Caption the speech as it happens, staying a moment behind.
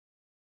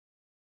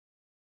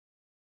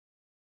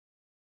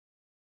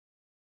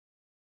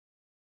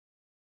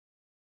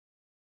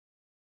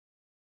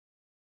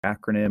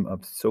acronym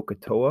of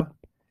SOHCAHTOA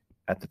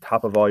at the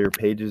top of all your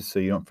pages so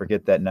you don't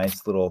forget that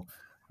nice little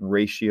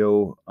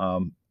ratio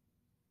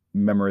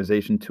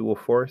memorization tool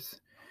for us.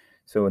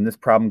 So in this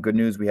problem, good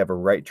news, we have a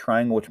right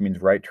triangle, which means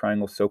right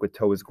triangle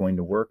SOHCAHTOA is going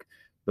to work.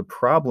 The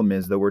problem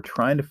is that we're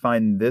trying to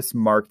find this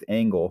marked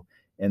angle,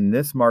 and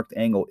this marked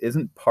angle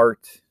isn't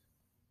part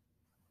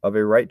of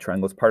a right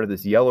triangle. It's part of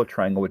this yellow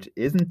triangle, which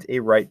isn't a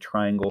right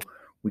triangle.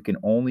 We can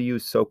only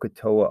use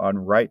SOHCAHTOA on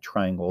right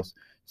triangles.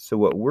 So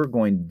what we're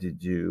going to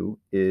do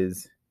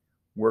is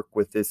work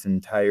with this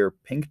entire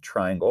pink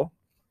triangle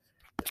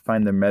to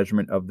find the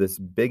measurement of this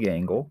big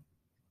angle.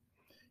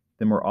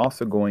 Then we're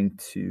also going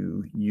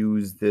to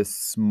use this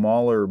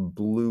smaller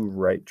blue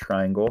right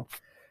triangle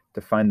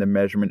to find the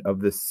measurement of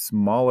this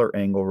smaller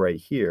angle right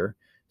here.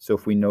 So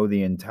if we know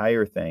the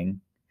entire thing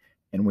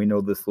and we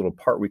know this little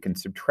part, we can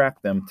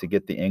subtract them to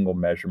get the angle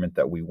measurement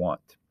that we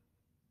want.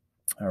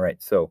 All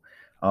right, so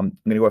I'm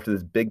going to go after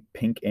this big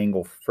pink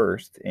angle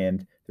first,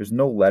 and there's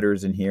no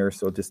letters in here,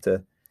 so just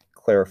to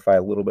clarify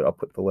a little bit, I'll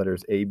put the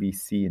letters A, B,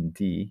 C, and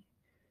D.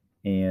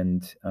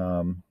 And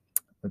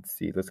let's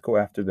see, let's go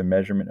after the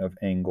measurement of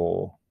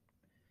angle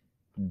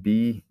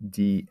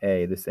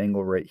BDA, this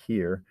angle right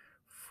here.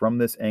 From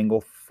this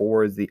angle,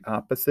 4 is the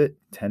opposite,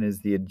 10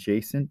 is the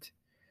adjacent.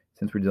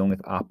 Since we're dealing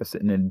with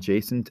opposite and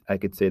adjacent, I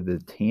could say the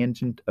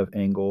tangent of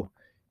angle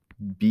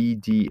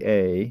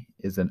BDA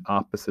is an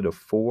opposite of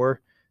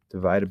 4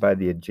 divided by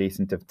the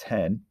adjacent of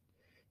 10.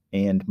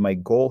 And my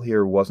goal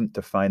here wasn't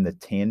to find the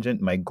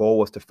tangent. My goal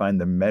was to find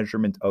the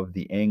measurement of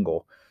the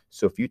angle.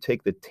 So if you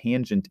take the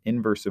tangent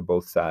inverse of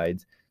both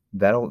sides,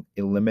 that'll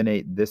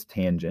eliminate this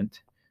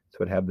tangent. So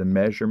I'd have the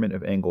measurement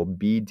of angle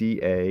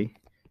BDA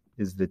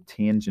is the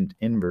tangent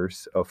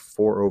inverse of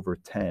 4 over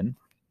 10.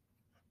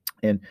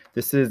 And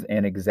this is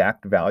an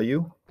exact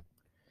value.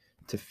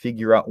 To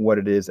figure out what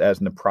it is as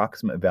an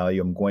approximate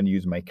value, I'm going to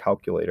use my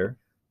calculator.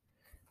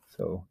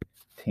 So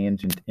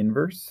tangent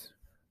inverse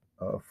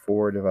of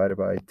 4 divided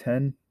by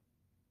 10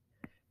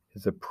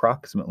 is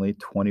approximately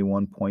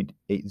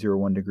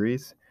 21.801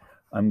 degrees.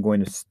 I'm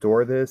going to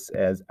store this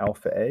as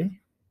alpha A,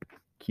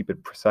 keep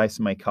it precise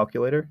in my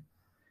calculator,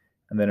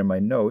 and then in my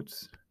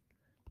notes,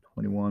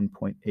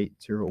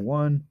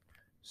 21.801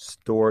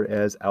 stored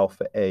as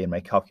alpha A in my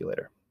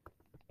calculator.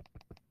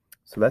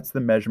 So that's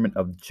the measurement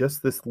of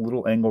just this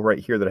little angle right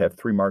here that I have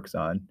 3 marks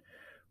on.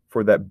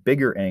 For that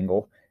bigger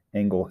angle,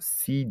 angle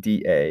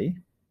CDA,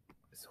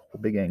 this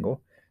whole big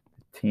angle,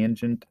 the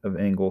tangent of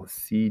angle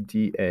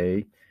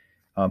CDA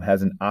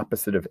has an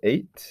opposite of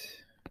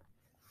 8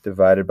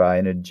 divided by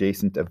an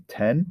adjacent of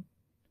 10.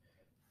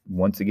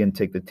 Once again,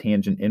 take the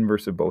tangent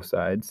inverse of both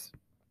sides.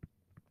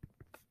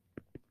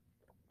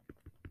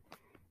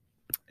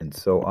 And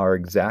so our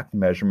exact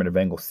measurement of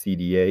angle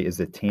CDA is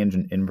the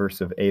tangent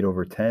inverse of 8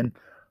 over 10.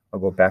 I'll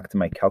go back to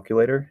my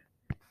calculator.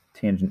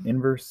 Tangent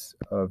inverse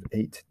of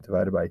 8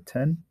 divided by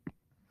 10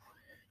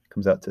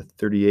 comes out to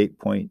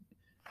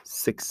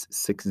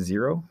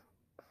 38.660.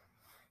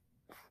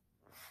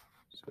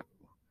 So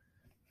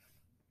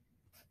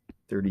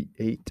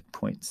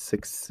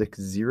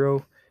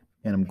 38.660,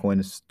 and I'm going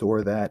to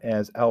store that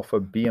as alpha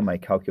B in my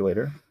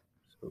calculator.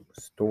 So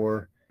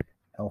store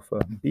alpha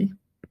B.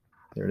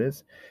 There it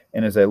is.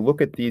 And as I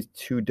look at these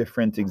 2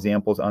 different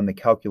examples on the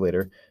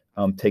calculator,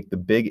 take the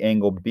big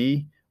angle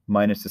B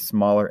minus the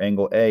smaller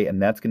angle A,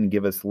 and that's going to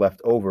give us left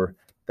over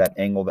that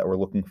angle that we're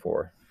looking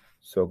for.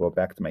 So go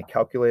back to my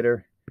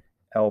calculator,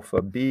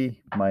 alpha B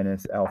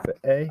minus alpha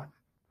A,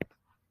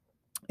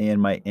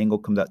 and my angle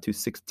comes out to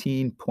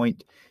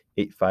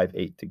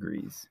 16.858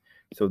 degrees.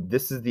 So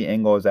this is the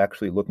angle I was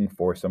actually looking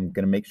for, so I'm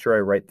going to make sure I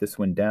write this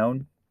one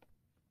down.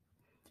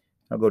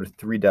 I'll go to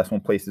 3 decimal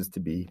places to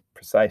be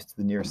precise to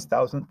the nearest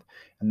thousandth,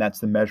 and that's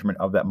the measurement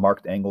of that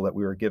marked angle that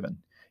we were given.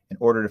 In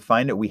order to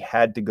find it, we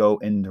had to go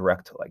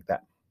indirect like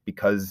that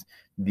because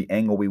the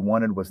angle we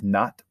wanted was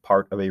not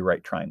part of a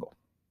right triangle.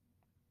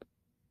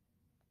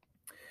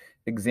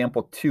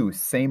 Example 2,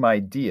 same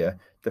idea.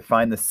 To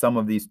find the sum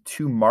of these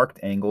 2 marked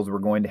angles, we're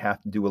going to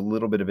have to do a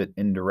little bit of it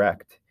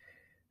indirect.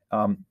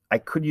 I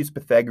could use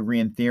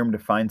Pythagorean theorem to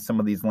find some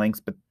of these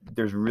lengths, but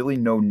there's really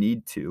no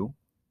need to,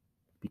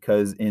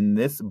 because in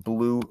this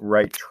blue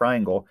right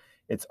triangle,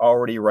 it's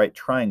already a right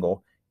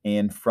triangle.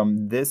 And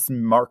from this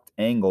marked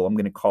angle, I'm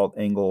going to call it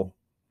angle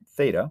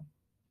theta.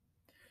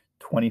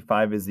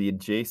 25 is the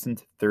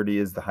adjacent, 30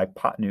 is the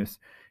hypotenuse.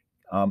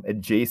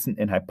 Adjacent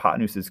and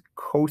hypotenuse is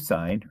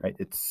cosine, right?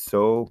 It's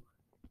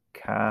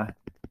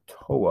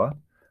SOHCAHTOA.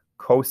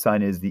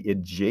 Cosine is the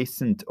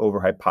adjacent over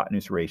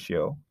hypotenuse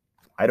ratio.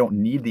 I don't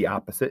need the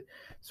opposite,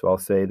 so I'll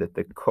say that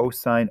the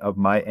cosine of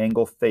my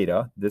angle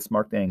theta, this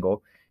marked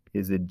angle,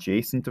 is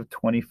adjacent of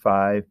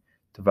 25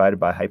 divided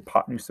by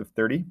hypotenuse of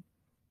 30.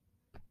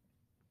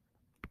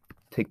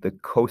 Take the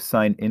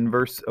cosine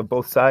inverse of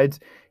both sides.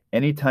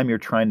 Anytime you're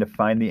trying to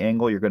find the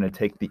angle, you're going to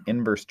take the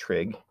inverse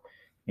trig.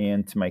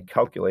 And to my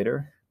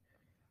calculator,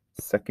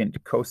 second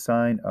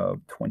cosine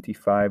of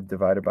 25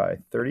 divided by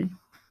 30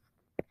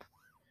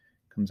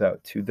 comes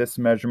out to this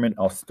measurement.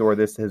 I'll store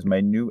this as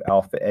my new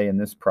alpha A in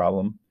this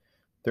problem,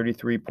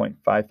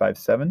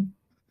 33.557.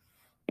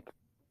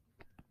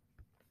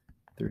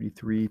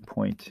 33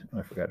 point, oh,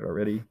 I forgot it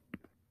already,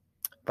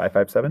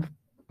 557.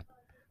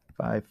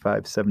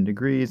 557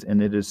 degrees,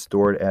 and it is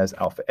stored as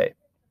alpha A.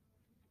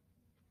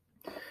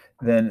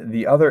 Then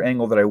the other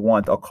angle that I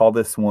want, I'll call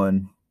this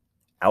one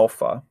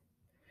alpha.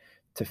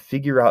 To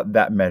figure out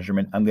that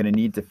measurement, I'm going to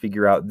need to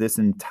figure out this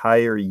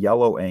entire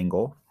yellow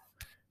angle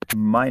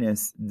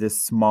minus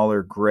this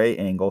smaller gray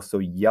angle. So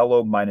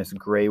yellow minus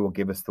gray will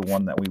give us the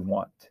one that we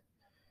want.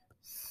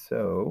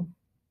 So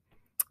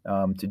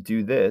to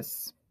do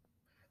this,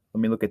 let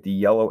me look at the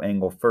yellow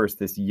angle first.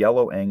 This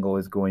yellow angle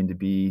is going to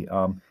be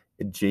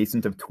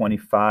adjacent of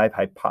 25,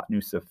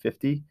 hypotenuse of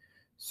 50.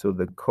 So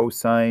the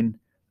cosine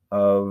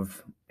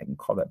of, I can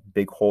call that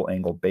big whole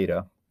angle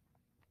beta.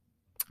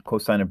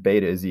 Cosine of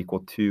beta is equal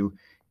to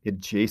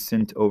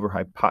adjacent over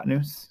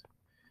hypotenuse.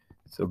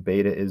 So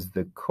beta is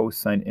the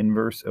cosine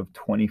inverse of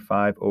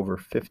 25 over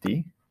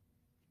 50.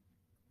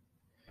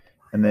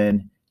 And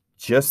then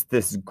just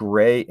this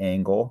gray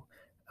angle,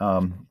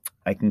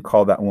 I can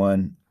call that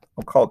one,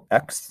 I'll call it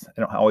x.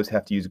 I don't always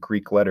have to use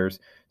Greek letters.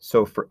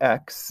 So for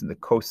x, the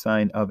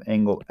cosine of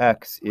angle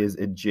x is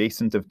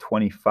adjacent of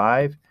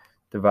 25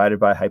 divided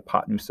by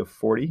hypotenuse of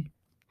 40.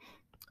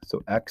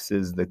 So x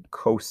is the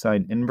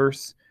cosine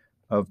inverse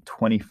of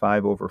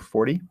 25 over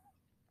 40.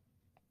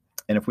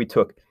 And if we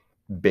took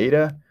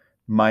beta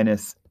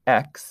minus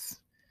x,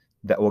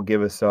 that will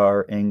give us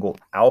our angle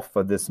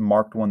alpha, this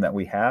marked one that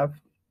we have.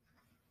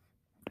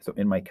 So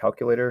in my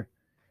calculator,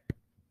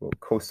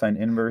 cosine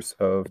inverse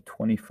of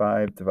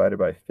 25 divided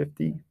by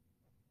 50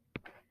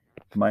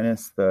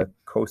 minus the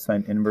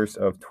cosine inverse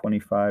of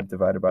 25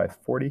 divided by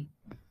 40.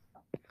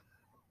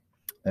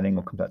 That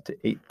angle comes out to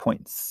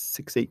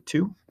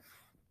 8.682.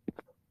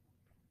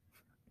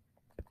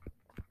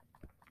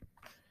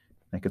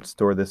 I could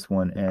store this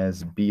one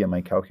as B on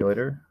my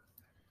calculator.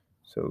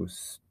 So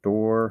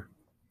store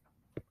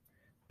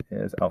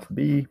as alpha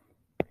B.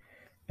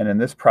 And in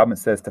this problem, it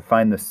says to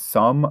find the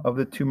sum of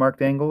the two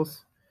marked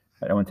angles.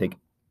 I want to take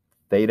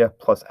theta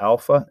plus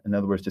alpha. In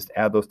other words, just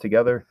add those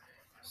together.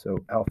 So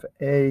alpha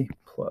A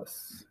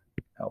plus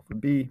alpha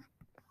B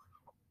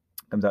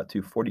comes out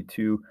to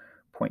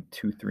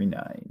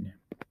 42.239.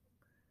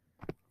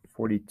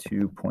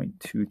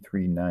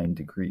 42.239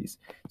 degrees.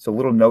 So a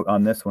little note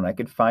on this one. I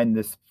could find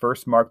this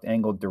first marked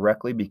angle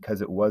directly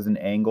because it was an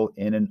angle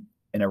in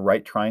a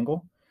right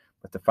triangle.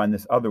 But to find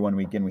this other one,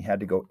 we had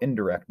to go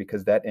indirect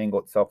because that angle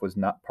itself was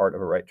not part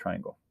of a right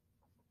triangle.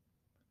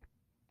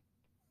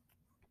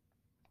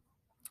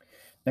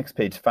 Next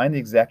page, find the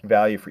exact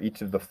value for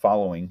each of the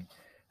following.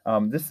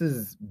 This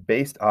is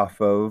based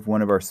off of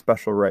one of our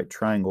special right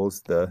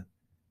triangles, the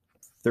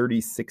 30,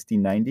 60,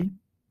 90.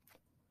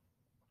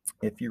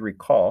 If you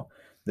recall,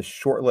 the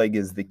short leg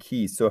is the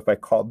key. So if I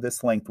call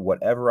this length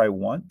whatever I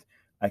want,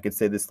 I could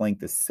say this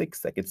length is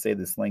 6. I could say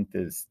this length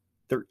is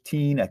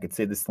 13. I could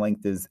say this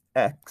length is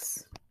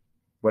x,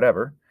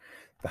 whatever.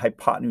 The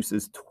hypotenuse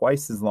is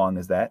twice as long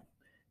as that.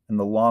 And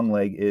the long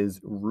leg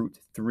is root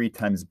 3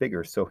 times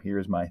bigger. So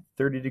here's my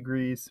 30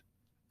 degrees,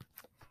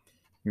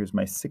 here's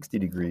my 60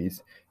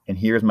 degrees, and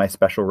here's my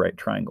special right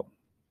triangle.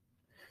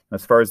 Now,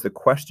 as far as the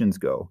questions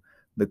go,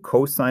 the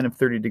cosine of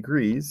 30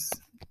 degrees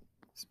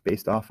is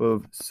based off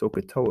of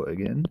SOHCAHTOA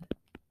again.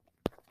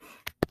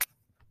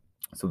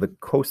 So the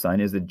cosine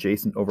is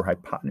adjacent over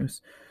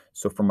hypotenuse.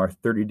 So from our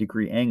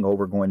 30-degree angle,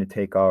 we're going to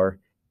take our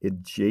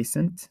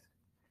adjacent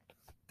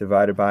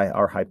divided by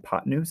our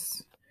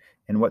hypotenuse.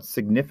 And what's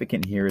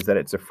significant here is that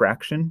it's a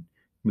fraction.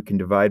 We can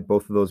divide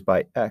both of those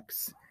by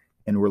x,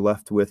 and we're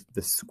left with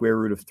the square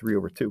root of 3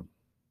 over 2.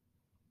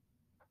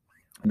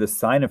 The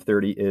sine of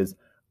 30 is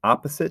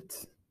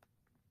opposite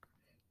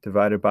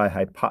divided by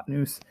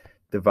hypotenuse,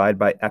 divide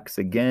by x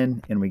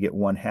again, and we get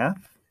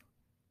 1/2.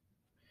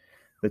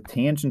 The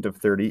tangent of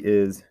 30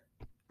 is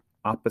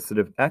opposite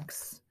of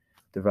x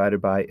divided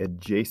by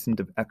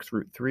adjacent of x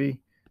root 3,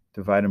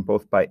 divide them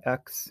both by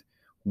x,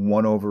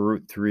 1 over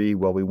root 3.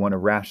 Well, we want to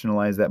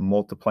rationalize that,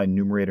 multiply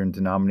numerator and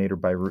denominator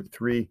by root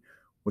 3,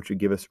 which would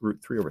give us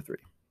root 3 over 3.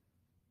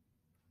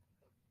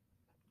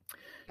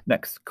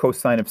 Next,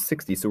 cosine of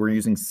 60. So we're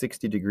using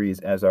 60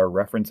 degrees as our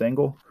reference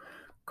angle.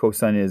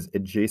 Cosine is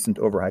adjacent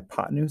over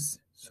hypotenuse.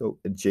 So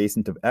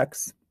adjacent of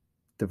x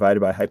divided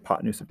by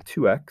hypotenuse of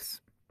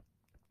 2x.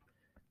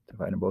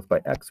 Divide them both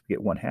by x, we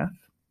get 1/2.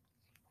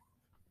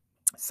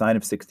 Sine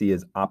of 60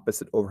 is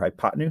opposite over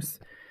hypotenuse.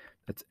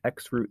 That's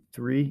x root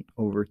 3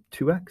 over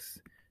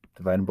 2x.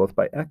 Divide them both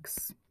by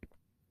x.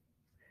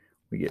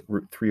 We get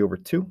root 3 over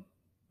 2.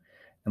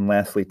 And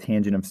lastly,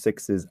 tangent of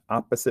 6 is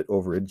opposite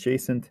over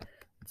adjacent.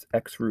 It's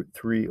x root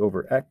 3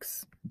 over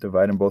x.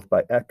 Divide them both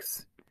by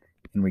x,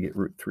 and we get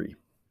root 3.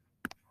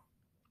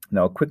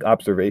 Now, a quick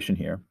observation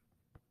here.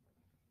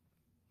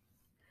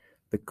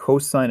 The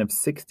cosine of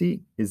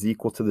 60 is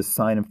equal to the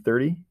sine of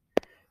 30,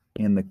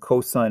 and the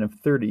cosine of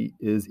 30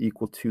 is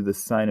equal to the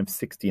sine of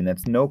 60, and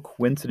that's no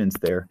coincidence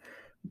there.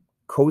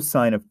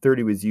 Cosine of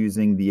 30 was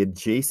using the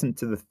adjacent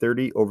to the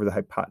 30 over the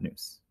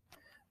hypotenuse.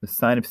 The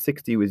sine of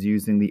 60 was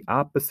using the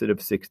opposite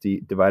of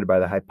 60 divided by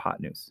the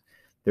hypotenuse.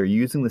 They're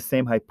using the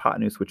same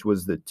hypotenuse, which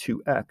was the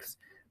 2x,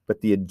 but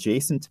the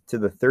adjacent to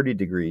the 30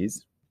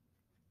 degrees,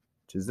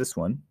 which is this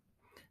one,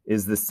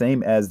 is the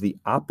same as the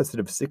opposite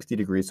of 60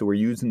 degrees. So we're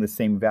using the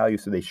same value,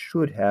 so they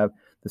should have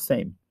the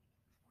same.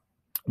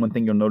 One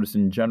thing you'll notice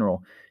in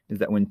general is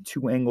that when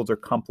two angles are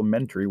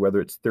complementary, whether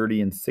it's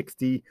 30 and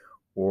 60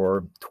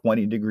 or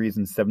 20 degrees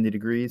and 70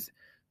 degrees,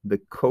 the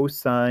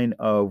cosine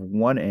of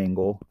one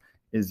angle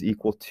is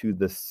equal to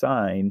the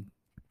sine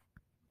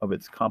of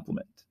its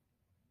complement.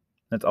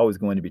 That's always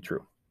going to be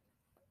true.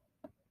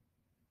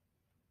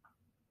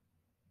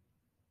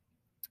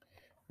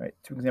 All right,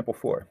 to example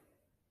 4.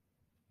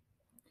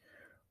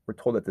 We're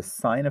told that the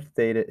sine of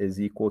theta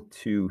is equal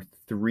to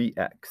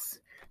 3x.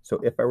 So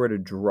if I were to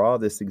draw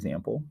this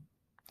example,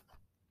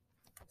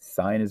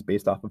 sine is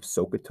based off of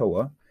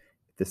SOHCAHTOA.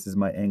 This is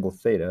my angle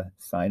theta.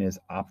 Sine is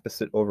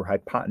opposite over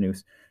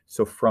hypotenuse.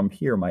 So from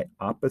here, my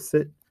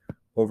opposite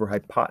over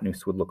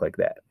hypotenuse would look like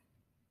that.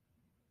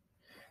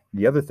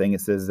 The other thing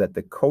it says that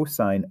the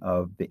cosine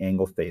of the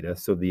angle theta,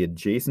 so the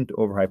adjacent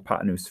over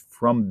hypotenuse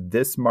from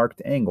this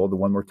marked angle, the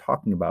one we're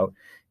talking about,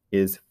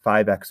 is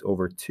 5x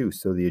over 2.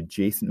 So the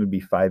adjacent would be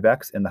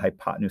 5x and the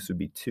hypotenuse would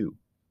be 2,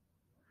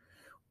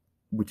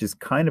 which is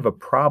kind of a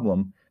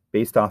problem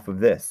based off of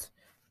this.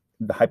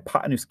 The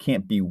hypotenuse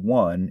can't be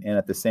 1 and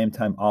at the same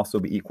time also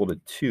be equal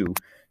to 2.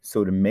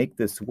 So to make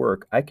this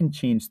work, I can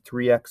change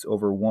 3x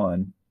over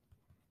 1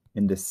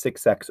 into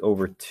 6x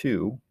over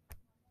 2.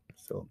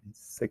 So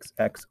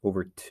 6x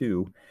over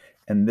 2.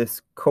 And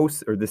this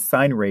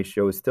sine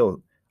ratio is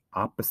still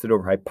opposite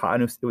over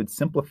hypotenuse. It would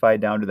simplify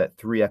down to that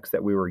 3x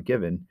that we were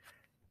given.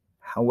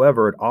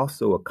 However, it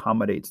also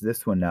accommodates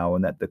this one now,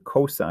 in that the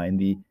cosine,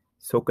 the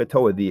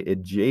SOHCAHTOA, the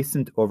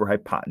adjacent over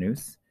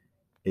hypotenuse,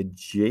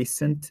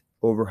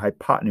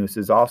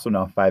 is also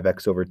now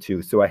 5x over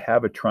 2. So I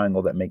have a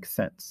triangle that makes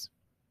sense.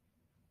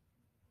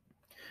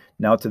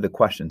 Now to the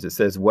questions. It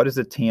says, what is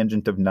the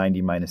tangent of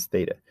 90 minus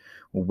theta?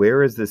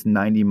 Where is this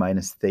 90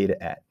 minus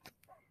theta at?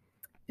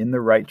 In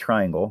the right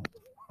triangle,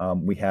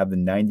 we have the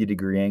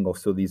 90-degree angle.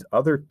 So these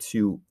other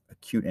two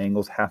acute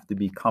angles have to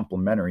be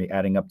complementary,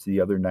 adding up to the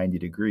other 90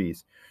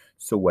 degrees.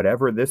 So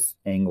whatever this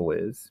angle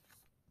is,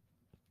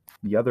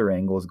 the other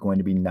angle is going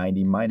to be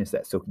 90 minus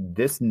that. So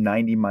this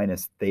 90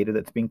 minus theta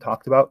that's being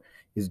talked about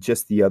is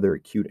just the other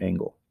acute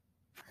angle.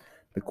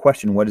 The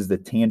question, what is the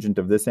tangent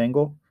of this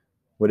angle?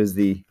 What is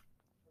the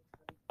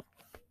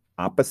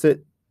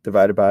opposite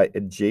divided by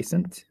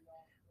adjacent?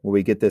 Well,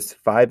 we get this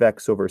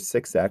 5x over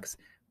 6x,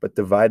 but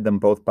divide them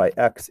both by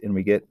x, and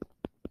we get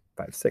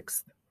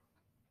 5/6.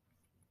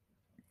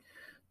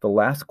 The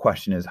last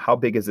question is, how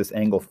big is this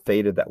angle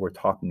theta that we're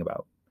talking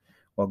about?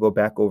 Well, I'll go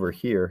back over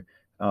here.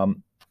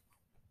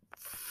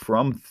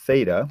 From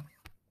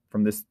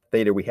this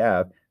theta we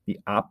have, the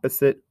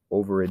opposite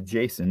over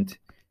adjacent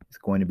is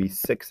going to be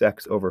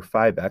 6x over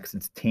 5x.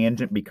 It's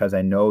tangent because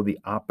I know the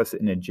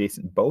opposite and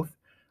adjacent both.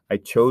 I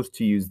chose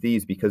to use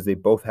these because they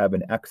both have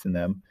an x in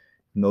them,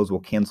 and those will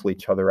cancel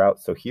each other out.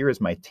 So here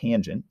is my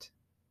tangent.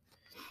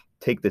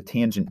 Take the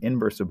tangent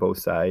inverse of both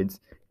sides,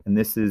 and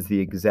this is the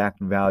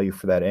exact value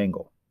for that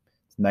angle.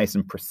 It's nice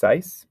and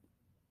precise.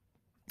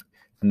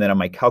 And then on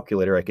my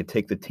calculator, I could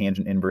take the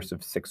tangent inverse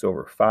of 6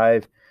 over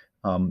 5.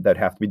 That'd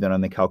have to be done on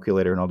the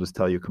calculator, and I'll just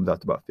tell you it comes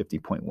out to about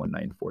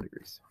 50.194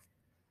 degrees.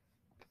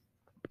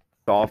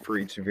 Solve for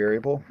each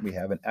variable. We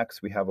have an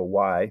x, we have a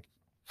y.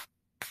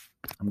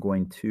 I'm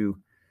going to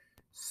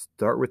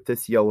start with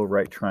this yellow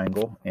right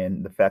triangle,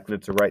 and the fact that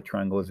it's a right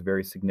triangle is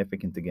very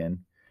significant again.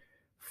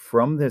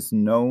 From this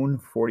known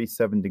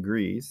 47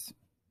 degrees,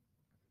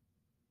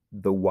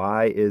 the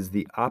y is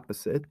the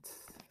opposite,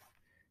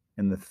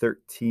 and the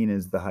 13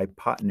 is the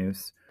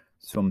hypotenuse.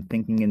 So I'm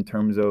thinking in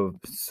terms of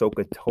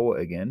SOHCAHTOA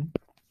again.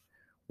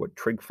 What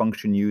trig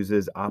function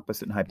uses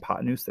opposite and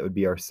hypotenuse? That would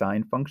be our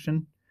sine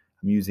function.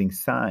 I'm using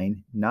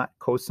sine, not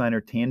cosine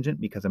or tangent,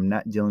 because I'm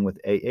not dealing with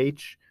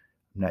AH.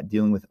 I'm not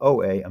dealing with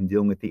OA. I'm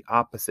dealing with the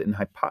opposite and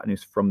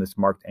hypotenuse from this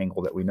marked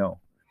angle that we know.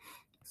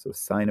 So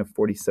sine of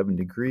 47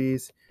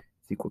 degrees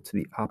is equal to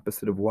the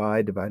opposite of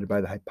y divided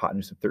by the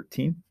hypotenuse of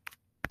 13.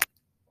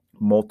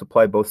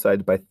 Multiply both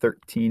sides by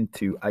 13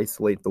 to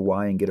isolate the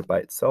y and get it by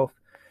itself.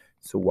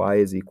 So y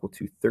is equal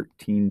to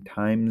 13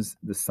 times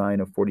the sine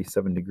of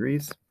 47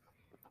 degrees.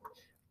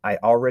 I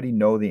already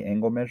know the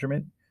angle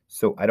measurement,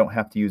 so I don't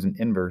have to use an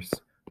inverse.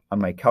 On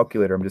my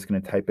calculator, I'm just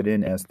going to type it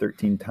in as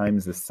 13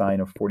 times the sine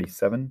of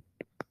 47.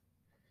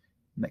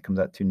 And that comes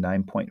out to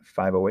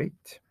 9.508.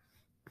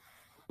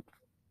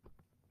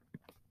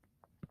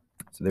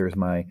 So there's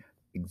my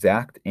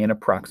exact and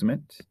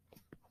approximate.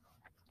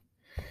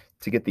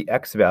 To get the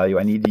x value,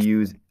 I need to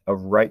use a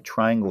right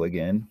triangle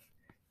again.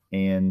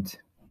 And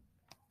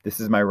this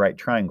is my right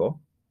triangle.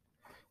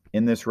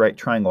 In this right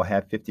triangle, I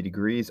have 50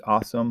 degrees.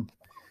 Awesome.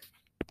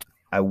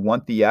 I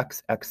want the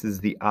x. X is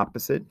the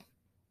opposite.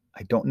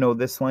 I don't know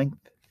this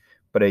length,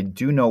 but I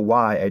do know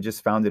y. I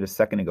just found it a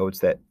second ago. It's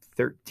that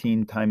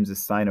 13 times the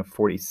sine of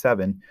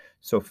 47.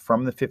 So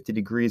from the 50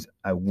 degrees,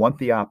 I want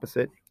the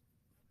opposite.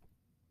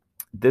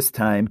 This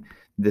time,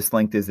 this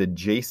length is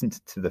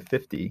adjacent to the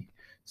 50.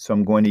 So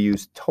I'm going to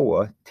use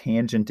TOA.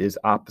 Tangent is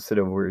opposite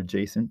over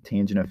adjacent.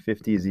 Tangent of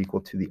 50 is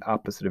equal to the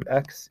opposite of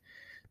x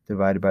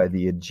divided by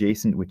the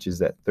adjacent, which is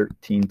that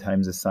 13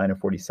 times the sine of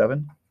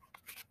 47.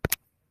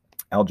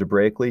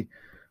 Algebraically,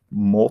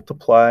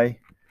 multiply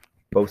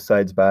both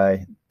sides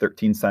by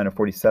 13 sine of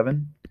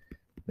 47.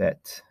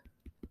 That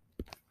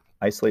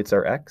isolates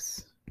our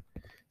x.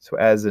 So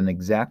as an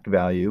exact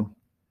value,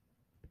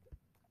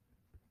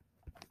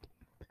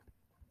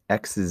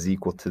 x is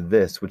equal to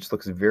this, which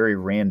looks very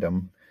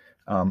random,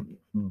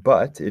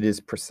 but it is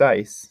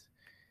precise.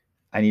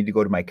 I need to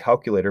go to my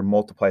calculator,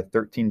 multiply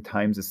 13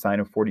 times the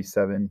sine of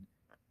 47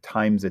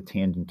 times the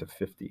tangent of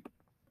 50.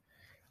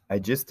 I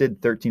just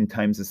did 13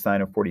 times the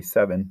sine of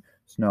 47,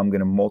 so now I'm going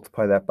to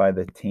multiply that by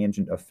the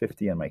tangent of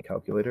 50 on my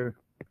calculator.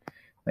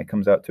 That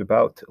comes out to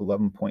about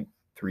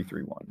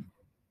 11.331.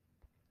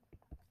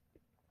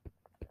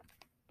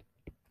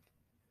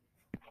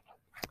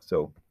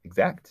 So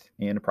exact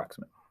and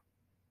approximate.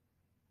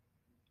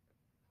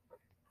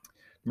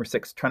 Number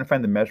 6, trying to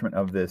find the measurement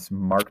of this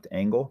marked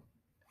angle.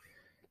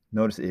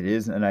 Notice it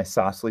is an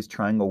isosceles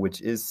triangle, which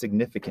is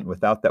significant.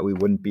 Without that, we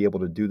wouldn't be able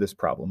to do this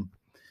problem.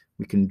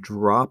 We can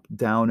drop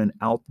down an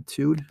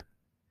altitude.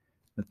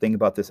 The thing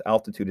about this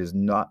altitude is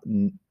not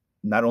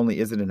only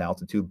is it an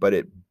altitude, but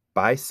it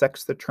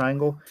bisects the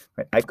triangle.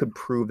 Right? I could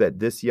prove that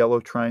this yellow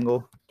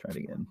triangle, try it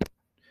again,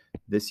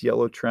 this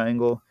yellow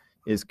triangle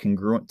is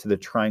congruent to the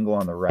triangle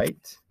on the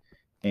right.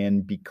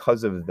 And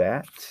because of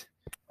that,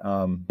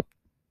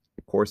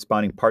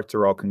 corresponding parts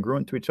are all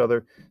congruent to each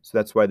other, so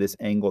that's why this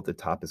angle at the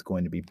top is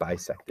going to be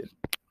bisected.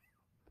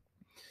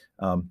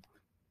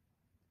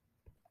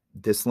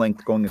 This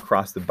length going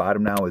across the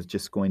bottom now is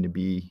just going to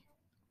be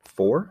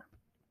 4.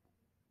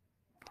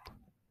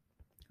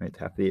 Right,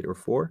 half the 8 or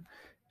 4.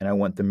 And I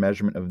want the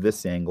measurement of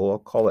this angle. I'll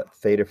call it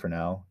theta for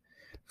now.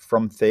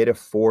 From theta,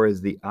 4 is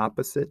the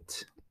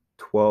opposite.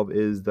 12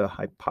 is the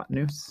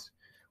hypotenuse.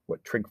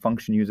 What trig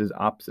function uses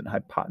opposite and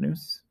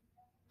hypotenuse?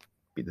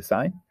 Be the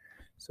sine.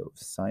 So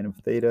sine of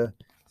theta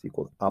is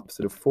equal to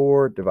opposite of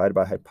 4 divided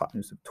by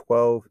hypotenuse of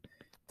 12.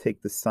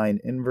 Take the sine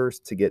inverse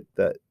to get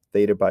the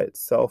theta by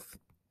itself,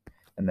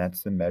 and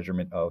that's the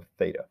measurement of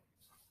theta.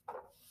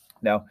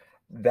 Now,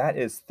 that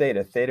is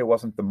theta. Theta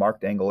wasn't the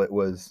marked angle. It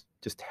was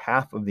just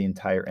half of the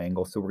entire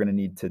angle, so we're going to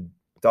need to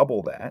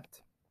double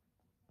that.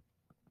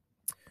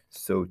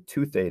 So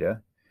 2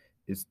 theta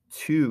is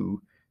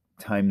 2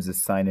 times the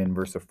sine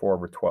inverse of 4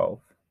 over 12.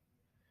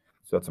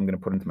 So that's what I'm going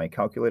to put into my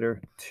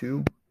calculator.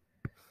 2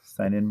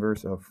 sine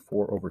inverse of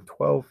 4 over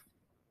 12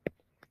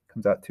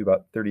 comes out to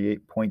about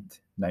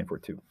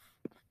 38.942.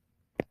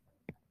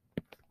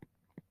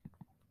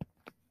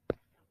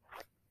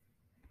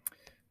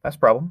 Last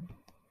problem,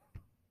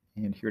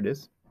 and here it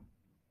is.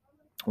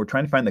 We're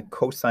trying to find the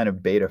cosine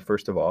of beta,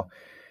 first of all.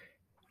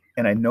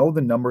 And I know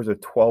the numbers are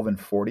 12 and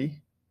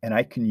 40, and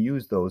I can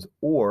use those,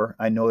 or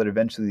I know that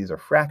eventually these are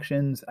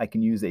fractions. I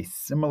can use a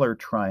similar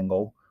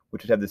triangle,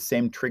 which would have the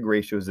same trig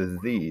ratios as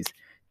these,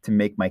 to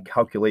make my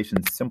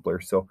calculations simpler.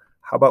 So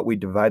how about we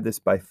divide this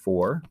by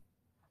 4,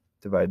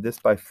 divide this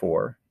by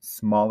 4,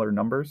 smaller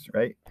numbers,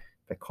 right?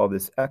 If I call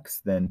this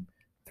x, then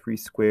 3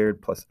 squared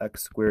plus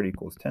x squared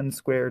equals 10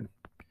 squared.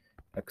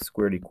 X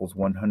squared equals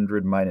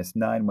 100 minus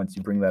 9 once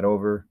you bring that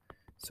over.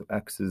 So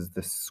x is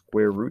the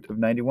square root of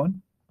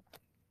 91.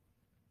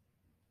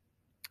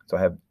 So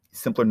I have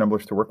simpler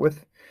numbers to work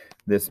with.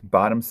 This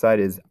bottom side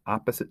is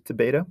opposite to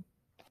beta.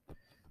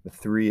 The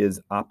 3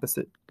 is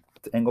opposite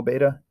to angle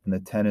beta, and the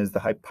 10 is the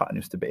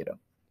hypotenuse to beta.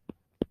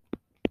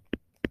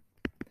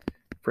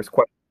 First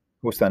question,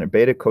 cosine of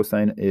beta.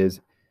 Cosine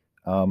is,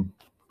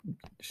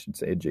 should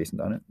say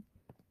adjacent on it.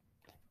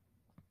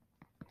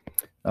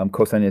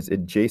 Cosine is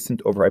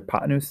adjacent over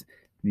hypotenuse,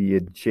 the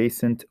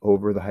adjacent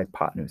over the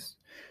hypotenuse.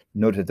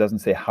 Notice it doesn't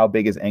say how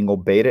big is angle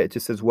beta. It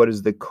just says what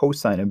is the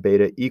cosine of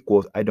beta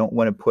equals. I don't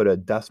want to put a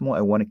decimal.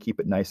 I want to keep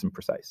it nice and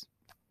precise.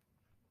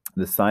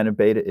 The sine of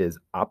beta is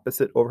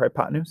opposite over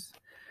hypotenuse.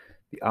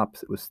 The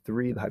opposite was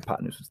 3. The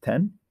hypotenuse was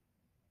 10.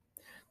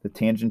 The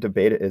tangent of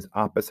beta is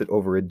opposite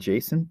over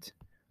adjacent.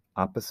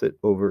 Opposite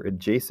over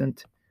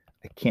adjacent.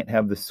 I can't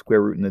have the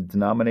square root in the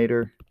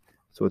denominator,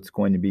 so it's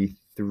going to be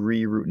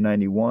 3 root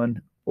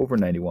 91 over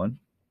 91.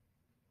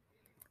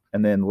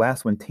 And then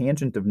last one,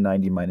 tangent of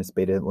 90 minus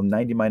beta. Well,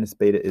 90 minus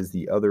beta is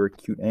the other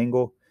acute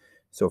angle.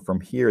 So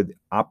from here, the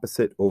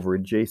opposite over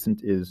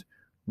adjacent is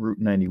root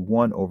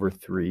 91 over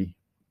 3.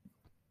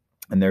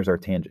 And there's our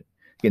tangent.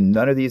 Again,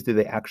 none of these do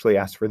they actually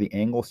ask for the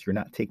angle, so you're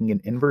not taking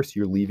an inverse,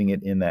 you're leaving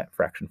it in that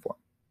fraction form.